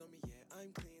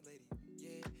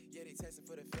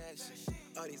fashion.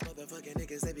 All these motherfucking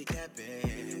niggas, they be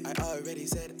capping. I already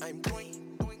said I'm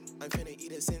queen. I'm finna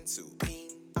eat a sensu bean.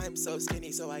 I'm so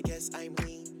skinny, so I guess I'm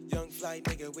lean. Young fly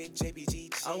nigga with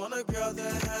JBG. I want a girl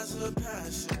that has a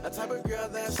passion. A type of girl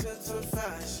that's into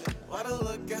fashion. Wanna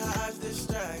look at her eyes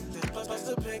distracted. Plus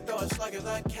the pic though it's like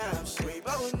that caption. We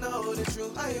both know the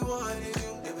truth, I wanted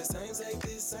you. It was times like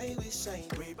this, I wish I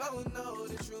knew. We both know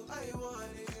the truth, I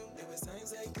wanted you. It was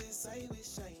times like this, I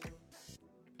wish I knew.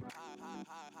 Hi,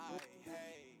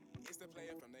 hey, it's the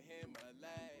player from the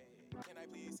Himalaya. Can I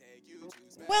please take you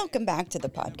to Welcome back to the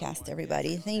podcast,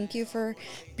 everybody. Thank you for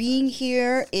being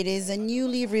here. It is a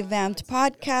newly revamped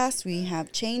podcast. We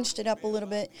have changed it up a little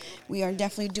bit. We are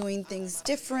definitely doing things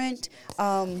different.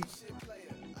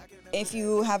 If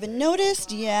you haven't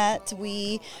noticed yet,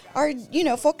 we are,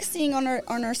 focusing on our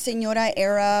Señora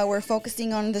era. We're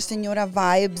focusing on the Señora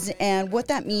vibes and what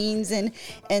that means, and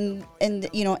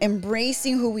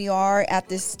embracing who we are at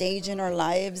this stage in our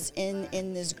lives,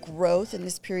 in this growth, in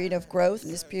this period of growth,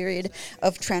 in this period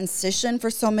of transition for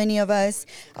so many of us.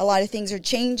 A lot of things are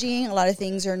changing. A lot of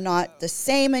things are not the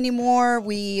same anymore.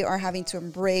 We are having to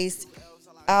embrace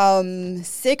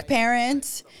sick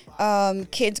parents,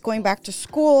 kids going back to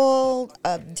school,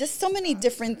 just so many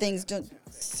different things,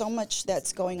 so much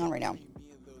that's going on right now.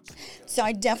 So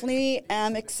I definitely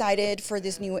am excited for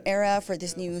this new era, for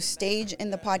this new stage in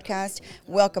the podcast.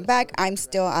 Welcome back. I'm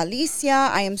still Alicia.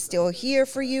 I am still here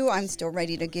for you. I'm still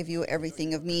ready to give you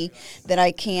everything of me that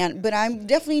I can. But I'm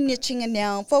definitely niching it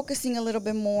down, focusing a little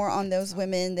bit more on those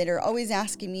women that are always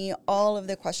asking me all of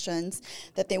the questions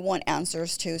that they want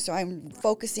answers to. So I'm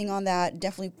focusing on that,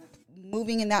 definitely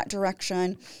moving in that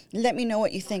direction. Let me know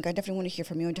what you think. I definitely want to hear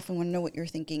from you. I definitely want to know what you're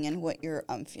thinking and what you're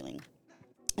feeling.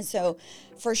 So,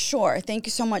 for sure, thank you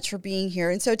so much for being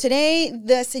here. And so today,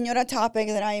 the Señora topic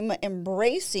that I'm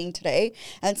embracing today,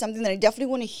 and something that I definitely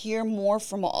want to hear more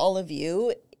from all of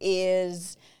you,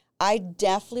 is I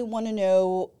definitely want to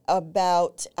know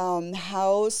about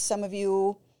how some of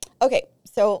you. Okay,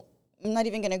 so I'm not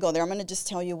even going to go there. I'm going to just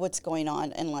tell you what's going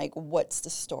on and like what's the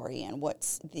story and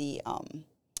what's the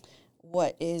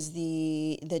what is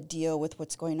the deal with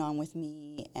what's going on with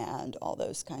me and all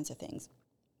those kinds of things.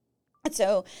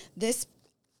 So this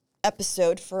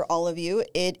episode for all of you,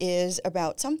 it is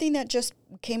about something that just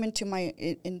came into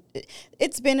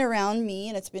it's been around me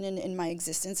and it's been in my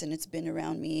existence and it's been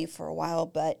around me for a while,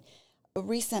 but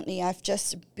recently I've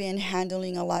just been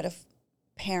handling a lot of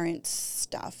parent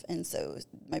stuff. And so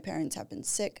my parents have been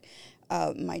sick.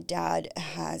 My dad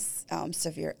has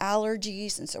severe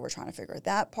allergies, and so we're trying to figure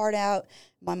that part out.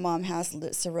 My mom has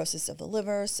cirrhosis of the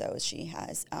liver, so she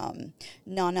has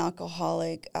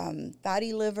non-alcoholic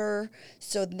fatty liver,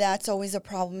 so that's always a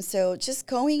problem. So just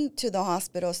going to the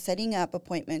hospital, setting up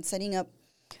appointments, setting up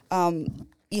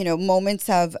moments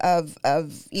of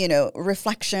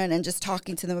reflection and just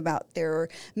talking to them about their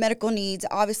medical needs.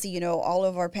 Obviously, all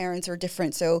of our parents are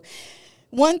different, so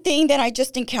one thing that I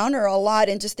just encounter a lot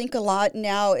and just think a lot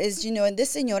now is, in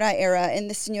this Señora era, in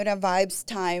the Señora vibes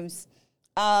times,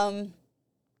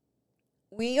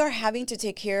 we are having to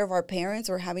take care of our parents.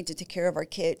 We're having to take care of our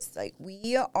kids. Like,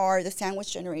 we are the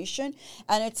sandwich generation.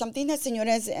 And it's something that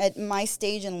Señoras at my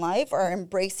stage in life are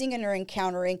embracing and are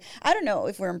encountering. I don't know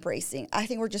if we're embracing. I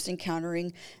think we're just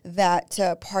encountering that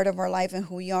part of our life and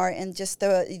who we are. And just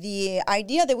the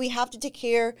idea that we have to take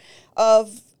care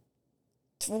of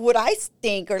what I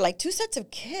think are like two sets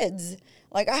of kids.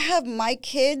 Like, I have my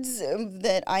kids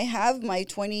that I have, my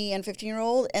 20 and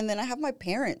 15-year-old, and then I have my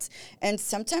parents. And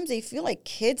sometimes they feel like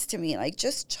kids to me, like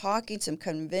just talking to them,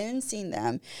 convincing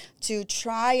them to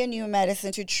try a new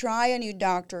medicine, to try a new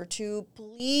doctor, to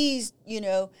please,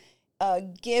 give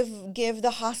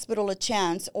the hospital a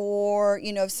chance. Or,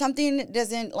 if something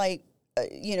doesn't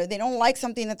they don't like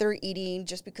something that they're eating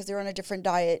just because they're on a different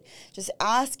diet, just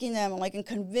asking them and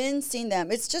convincing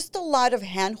them. It's just a lot of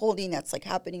hand-holding that's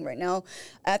happening right now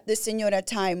at the Señora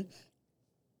time.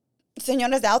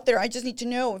 Señoras out there, I just need to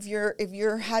know if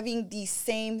you're having these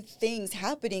same things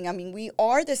happening. I mean, we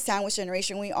are the sandwich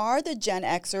generation. We are the Gen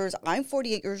Xers. I'm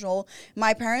 48 years old.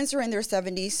 My parents are in their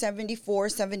 70s, 74,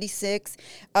 76.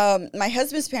 My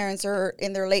husband's parents are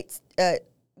in their late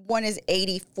one is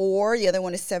 84, the other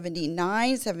one is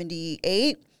 79,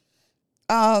 78.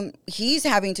 He's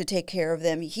having to take care of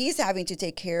them. He's having to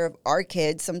take care of our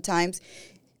kids sometimes.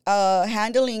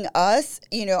 Handling us,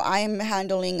 I'm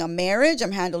handling a marriage.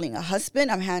 I'm handling a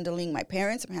husband. I'm handling my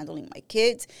parents. I'm handling my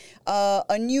kids.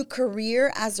 A new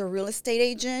career as a real estate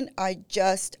agent. I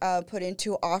just put in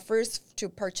 2 offers to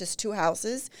purchase 2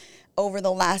 houses over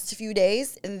the last few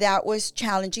days. And that was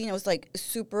challenging. It was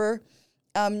super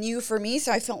new for me,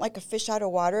 so I felt like a fish out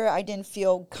of water. I didn't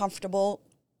feel comfortable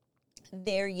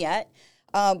there yet.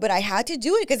 But I had to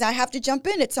do it because I have to jump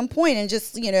in at some point and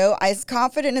just, as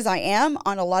confident as I am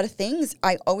on a lot of things,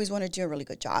 I always want to do a really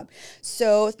good job.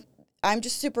 So I'm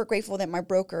just super grateful that my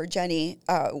broker, Jenny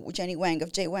Wang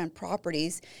of J Wang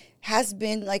Properties, has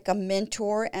been like a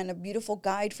mentor and a beautiful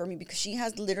guide for me, because she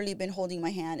has literally been holding my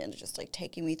hand and just like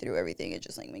taking me through everything and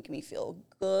just like making me feel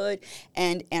good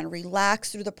and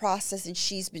relax through the process. And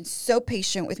she's been so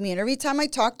patient with me. And every time I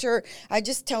talk to her, I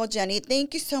just tell Jenny,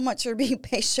 thank you so much for being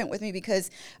patient with me, because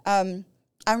I'm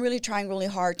really trying really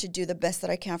hard to do the best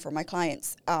that I can for my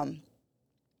clients.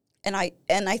 And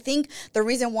I think the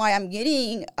reason why I'm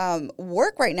getting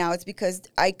work right now is because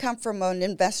I come from an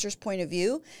investor's point of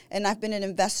view, and I've been an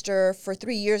investor for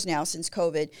 3 years now since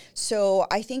COVID. So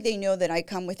I think they know that I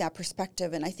come with that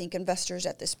perspective, and I think investors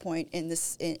at this point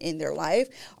in their life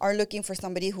are looking for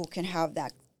somebody who can have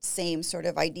that same sort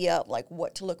of idea of like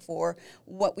what to look for,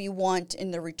 what we want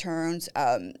in the returns,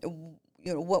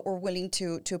 what we're willing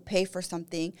to pay for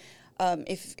something.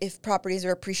 If properties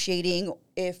are appreciating,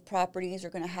 if properties are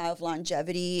going to have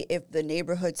longevity, if the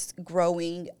neighborhood's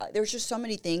growing. There's just so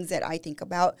many things that I think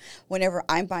about whenever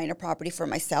I'm buying a property for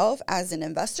myself as an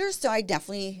investor. So I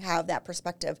definitely have that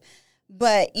perspective.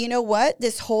 But you know what?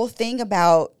 This whole thing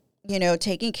about,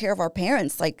 taking care of our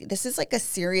parents, like this is like a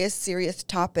serious, serious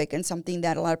topic, and something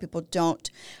that a lot of people don't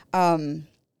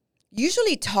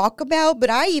usually talk about. But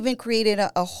I even created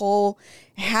a whole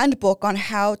handbook on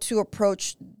how to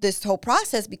approach this whole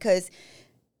process, because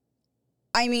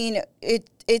I mean it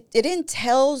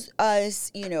entails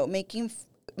us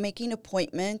making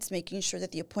appointments, making sure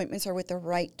that the appointments are with the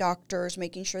right doctors,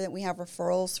 making sure that we have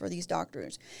referrals for these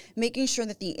doctors, making sure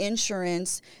that the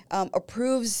insurance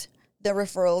approves the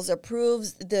referrals,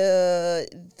 approves the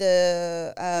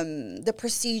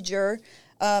procedure.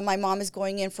 My mom is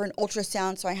going in for an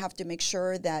ultrasound, so I have to make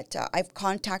sure that I've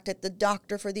contacted the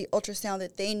doctor for the ultrasound,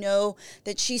 that they know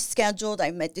that she's scheduled.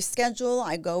 I met the schedule.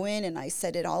 I go in and I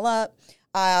set it all up.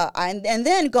 And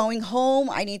then going home,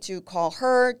 I need to call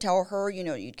her, tell her,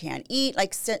 you can't eat,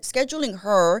 like scheduling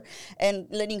her and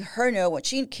letting her know what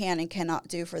she can and cannot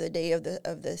do for the day of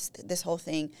this whole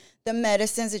thing. The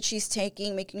medicines that she's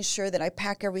taking, making sure that I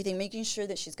pack everything, making sure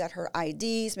that she's got her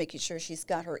IDs, making sure she's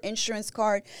got her insurance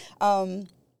card. And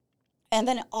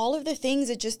then all of the things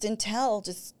that just entail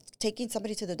just taking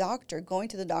somebody to the doctor, going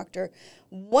to the doctor,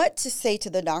 what to say to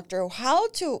the doctor, how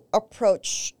to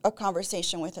approach a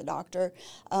conversation with a doctor,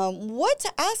 what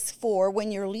to ask for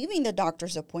when you're leaving the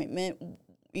doctor's appointment.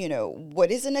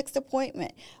 What is the next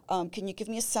appointment? Can you give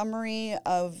me a summary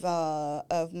of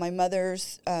my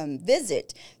mother's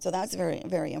visit? So that's very,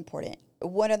 very important.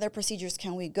 What other procedures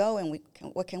can we go, and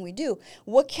what can we do?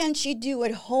 What can she do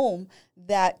at home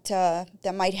that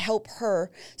might help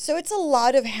her? So it's a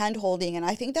lot of hand-holding, and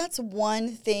I think that's one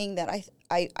thing that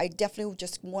I definitely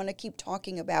just want to keep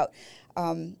talking about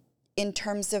in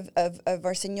terms of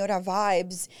our Señora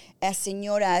vibes as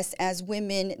señoras, as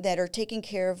women that are taking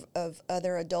care of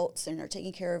other adults and are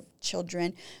taking care of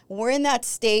children. We're in that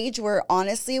stage where,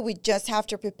 honestly, we just have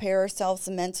to prepare ourselves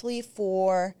mentally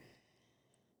for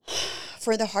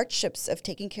the hardships of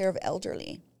taking care of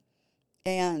elderly.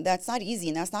 And that's not easy,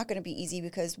 and that's not going to be easy,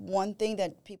 because one thing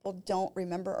that people don't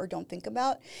remember or don't think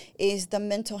about is the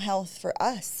mental health for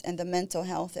us, and the mental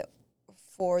health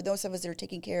for those of us that are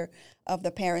taking care of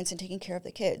the parents and taking care of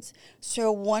the kids.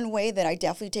 So one way that I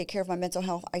definitely take care of my mental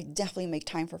health, I definitely make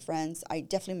time for friends. I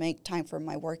definitely make time for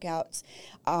my workouts.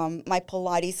 My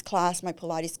Pilates class, my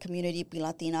Pilates community,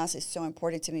 Pilatinas, is so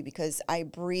important to me, because I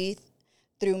breathe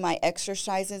through my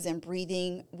exercises, and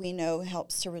breathing, we know,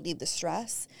 helps to relieve the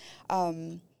stress.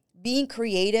 Being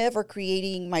creative or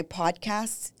creating my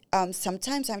podcasts,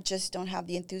 sometimes I just don't have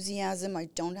the enthusiasm. I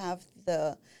don't have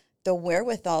the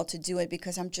wherewithal to do it,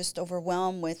 because I'm just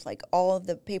overwhelmed with like all of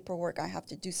the paperwork I have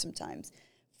to do sometimes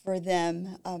for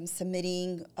them,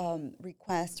 submitting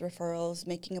requests, referrals,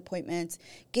 making appointments.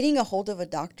 Getting a hold of a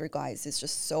doctor, guys, is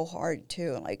just so hard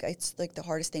too. Like, it's like the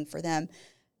hardest thing for them.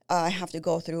 I have to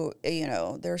go through,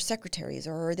 their secretaries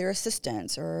or their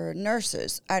assistants or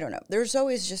nurses. I don't know. There's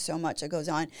always just so much that goes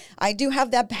on. I do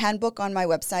have that handbook on my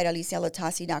website,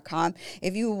 alicialatasi.com.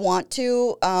 If you want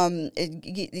to,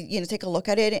 take a look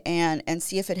at it and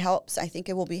see if it helps. I think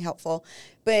it will be helpful.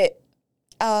 But,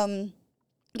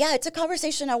 yeah, it's a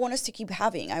conversation I want us to keep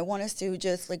having. I want us to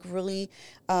just like really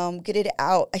get it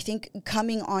out. I think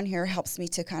coming on here helps me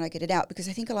to kind of get it out, because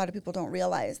I think a lot of people don't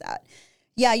realize that.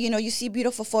 Yeah, you see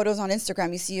beautiful photos on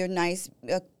Instagram. You see a nice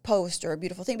post or a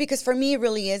beautiful thing. Because for me, it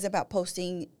really is about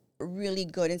posting really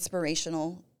good,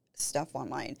 inspirational stuff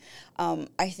online.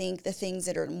 I think the things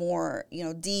that are more,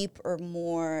 deep or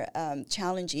more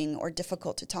challenging or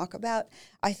difficult to talk about,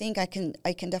 I think I can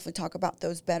definitely talk about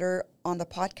those better on the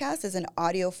podcast as an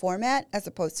audio format as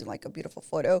opposed to like a beautiful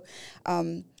photo.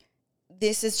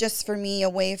 This is just for me a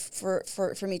way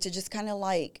for me to just kind of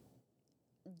like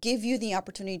give you the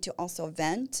opportunity to also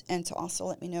vent and to also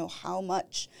let me know how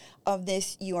much of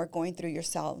this you are going through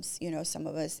yourselves. Some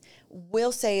of us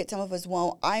will say it, some of us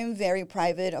won't. I'm very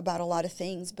private about a lot of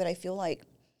things, but I feel like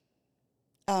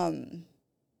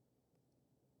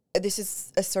this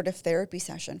is a sort of therapy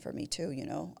session for me too.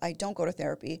 I don't go to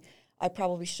therapy. I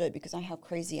probably should because I have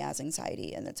crazy ass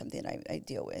anxiety, and that's something I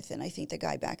deal with. And I think the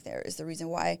guy back there is the reason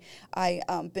why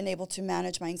I've been able to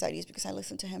manage my anxieties, because I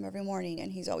listen to him every morning,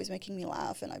 and he's always making me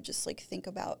laugh. And I just like think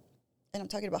about, and I'm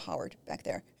talking about Howard back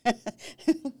there.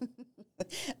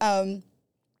 And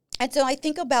so I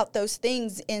think about those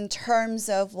things in terms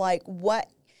of like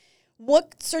what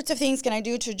sorts of things can I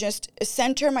do to just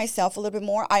center myself a little bit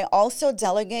more? I also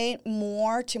delegate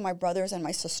more to my brothers and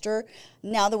my sister.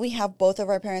 Now that we have both of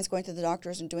our parents going to the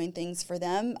doctors and doing things for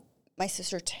them, my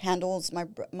sister handles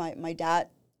my dad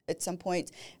at some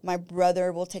point. My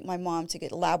brother will take my mom to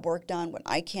get lab work done when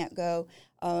I can't go.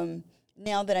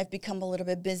 Now that I've become a little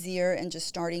bit busier and just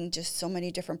starting just so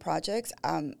many different projects,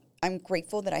 I'm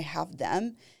grateful that I have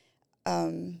them.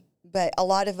 But a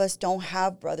lot of us don't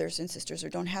have brothers and sisters or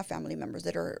don't have family members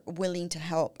that are willing to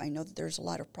help. I know that there's a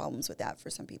lot of problems with that for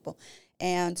some people.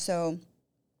 And so,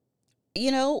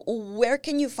 where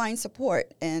can you find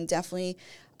support? And definitely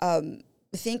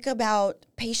think about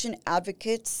patient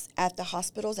advocates at the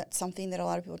hospitals. That's something that a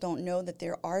lot of people don't know, that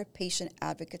there are patient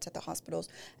advocates at the hospitals,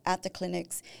 at the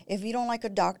clinics. If you don't like a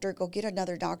doctor, go get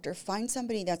another doctor. Find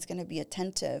somebody that's going to be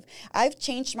attentive. I've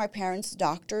changed my parents'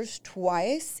 doctors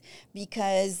twice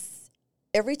because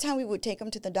every time we would take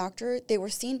them to the doctor, they were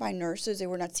seen by nurses. They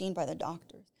were not seen by the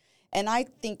doctors. And I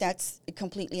think that's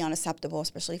completely unacceptable,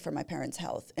 especially for my parents'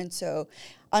 health. And so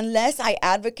unless I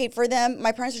advocate for them,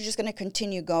 my parents are just going to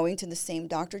continue going to the same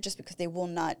doctor just because they will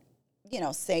not,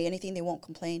 say anything. They won't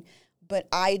complain. But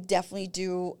I definitely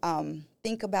do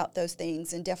think about those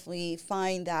things and definitely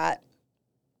find that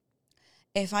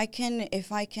if I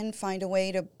can find a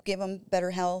way to give them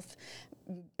better health,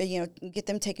 get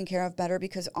them taken care of better,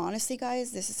 because honestly,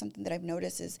 guys, this is something that I've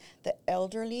noticed is the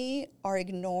elderly are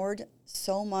ignored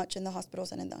so much in the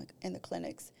hospitals and in the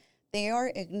clinics. They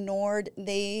are ignored.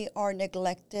 They are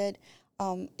neglected.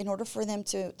 In order for them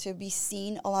to be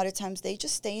seen, a lot of times they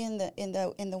just stay in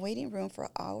the waiting room for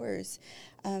hours.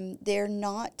 They're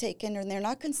not taken or they're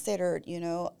not considered,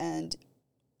 and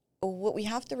what we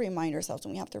have to remind ourselves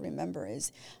and we have to remember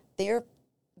is they're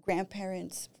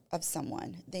grandparents of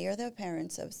someone. They are the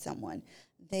parents of someone.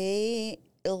 They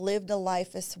lived a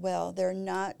life as well. They're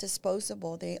not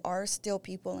disposable. They are still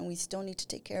people, and we still need to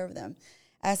take care of them.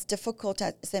 As difficult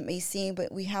as it may seem,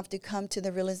 but we have to come to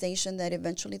the realization that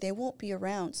eventually they won't be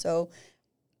around. So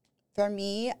for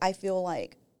me, I feel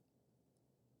like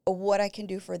what I can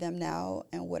do for them now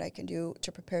and what I can do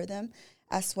to prepare them,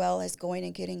 as well as going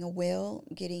and getting a will,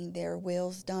 getting their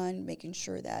wills done, making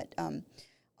sure that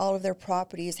all of their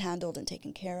property is handled and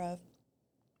taken care of.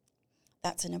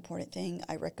 That's an important thing.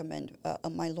 I recommend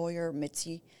my lawyer,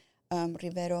 Mitzi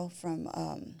Rivero,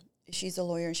 she's a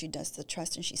lawyer and she does the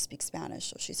trust and she speaks Spanish,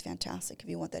 so she's fantastic. If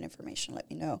you want that information, let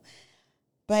me know.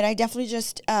 But I definitely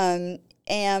just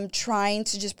am trying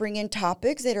to just bring in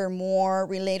topics that are more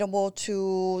relatable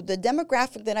to the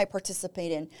demographic that I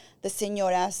participate in, the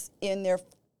señoras in their,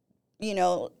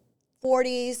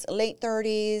 40s, late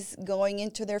 30s, going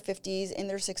into their 50s, in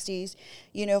their 60s,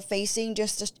 facing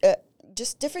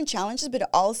just different challenges, but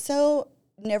also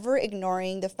never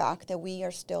ignoring the fact that we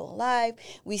are still alive.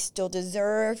 We still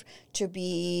deserve to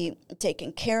be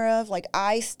taken care of. Like,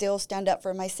 I still stand up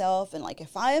for myself. And like,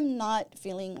 if I am not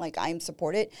feeling like I'm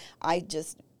supported, I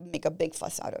just make a big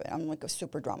fuss out of it. I'm like a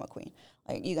super drama queen.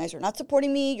 Like, you guys are not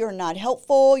supporting me. You're not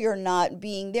helpful. You're not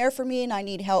being there for me. And I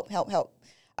need help.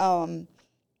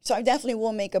 So I definitely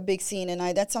will make a big scene,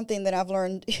 and that's something that I've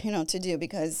learned, to do,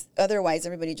 because otherwise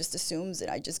everybody just assumes that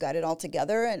I just got it all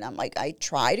together, and I'm like, I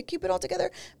try to keep it all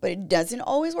together, but it doesn't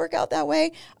always work out that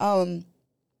way.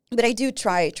 But I do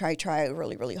try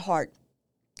really, really hard.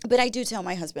 But I do tell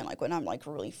my husband, like, when I'm like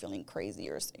really feeling crazy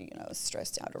or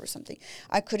stressed out over something,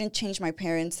 I couldn't change my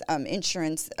parents'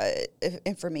 insurance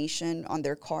information on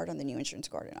their card, on the new insurance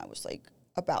card, and I was like,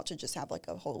 about to just have like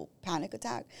a whole panic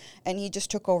attack, and he just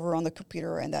took over on the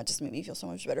computer, and that just made me feel so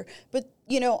much better. But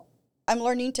I'm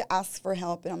learning to ask for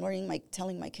help, and I'm learning, like,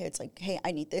 telling my kids, like, hey,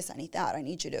 I need this, I need that, I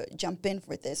need you to jump in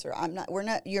with this, or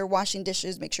you're washing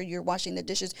dishes, make sure you're washing the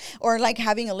dishes, or like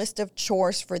having a list of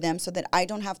chores for them so that I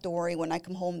don't have to worry when I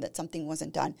come home that something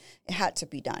wasn't done. It had to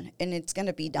be done, and it's going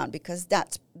to be done because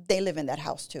they live in that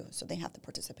house too, so they have to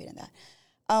participate in that.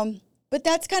 But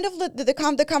that's kind of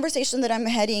the conversation that I'm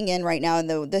heading in right now, and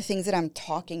the things that I'm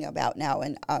talking about now.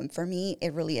 And for me,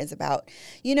 it really is about,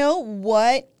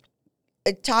 what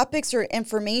topics or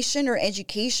information or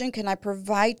education can I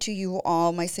provide to you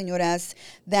all, my señoras,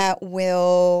 that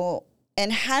will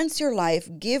enhance your life,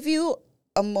 give you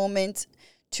a moment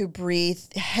to breathe,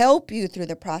 help you through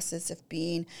the process of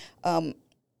being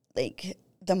like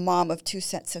the mom of two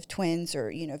sets of twins,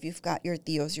 or, if you've got your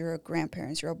tios, your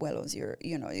grandparents, your abuelos, your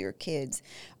kids,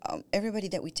 everybody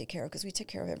that we take care of, because we take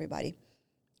care of everybody.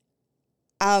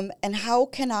 And how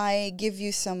can I give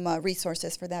you some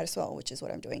resources for that as well, which is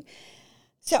what I'm doing.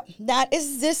 So that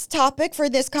is this topic for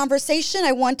this conversation.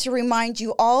 I want to remind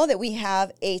you all that we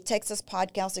have a Texas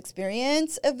Podcast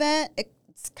Experience event.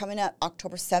 It's coming up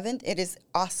October 7th. It is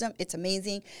awesome. It's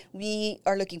amazing. We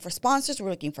are looking for sponsors. We're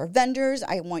looking for vendors.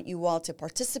 I want you all to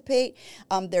participate.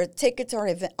 Their tickets are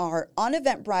on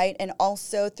Eventbrite, and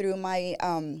also through my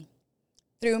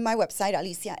website,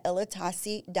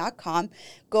 aliciaelatasi.com.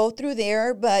 Go through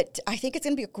there. But I think it's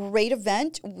going to be a great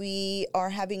event. We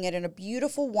are having it in a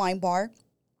beautiful wine bar.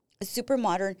 Super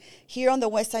modern here on the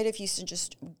west side of Houston,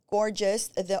 just gorgeous.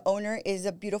 The owner is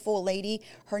a beautiful lady.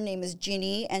 Her name is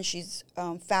Ginny, and she's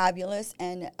fabulous,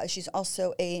 and she's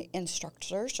also a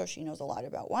instructor, so she knows a lot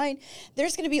about wine.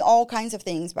 There's going to be all kinds of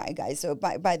things, guys. So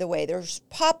by the way, there's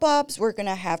pop-ups. We're going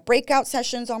to have breakout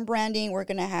sessions on branding. We're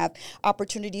going to have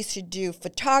opportunities to do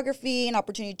photography, an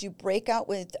opportunity to break out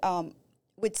with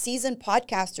seasoned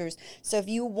podcasters. So if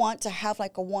you want to have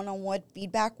like a one-on-one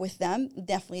feedback with them,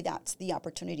 definitely that's the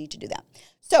opportunity to do that.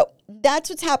 So that's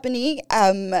what's happening.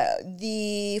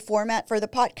 The format for the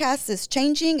podcast is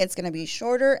changing. It's going to be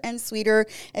shorter and sweeter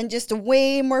and just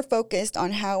way more focused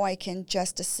on how I can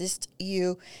just assist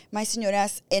you, my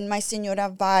señoras, in my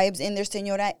señora vibes, in their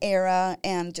señora era,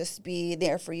 and just be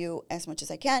there for you as much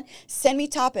as I can. Send me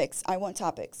topics. I want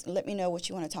topics. Let me know what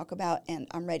you want to talk about, and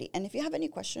I'm ready. And if you have any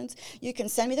questions, you can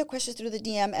send me the questions through the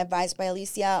DM, Advised by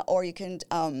Alicia, or you can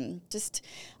just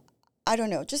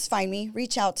find me,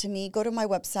 reach out to me, go to my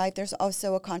website. There's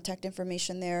also a contact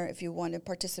information there if you want to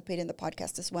participate in the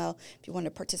podcast as well, if you want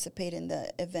to participate in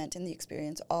the event and the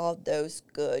experience, all those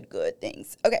good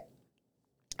things. Okay.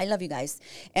 I love you guys.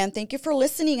 And thank you for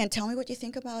listening, and tell me what you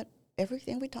think about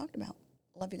everything we talked about.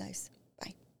 Love you guys.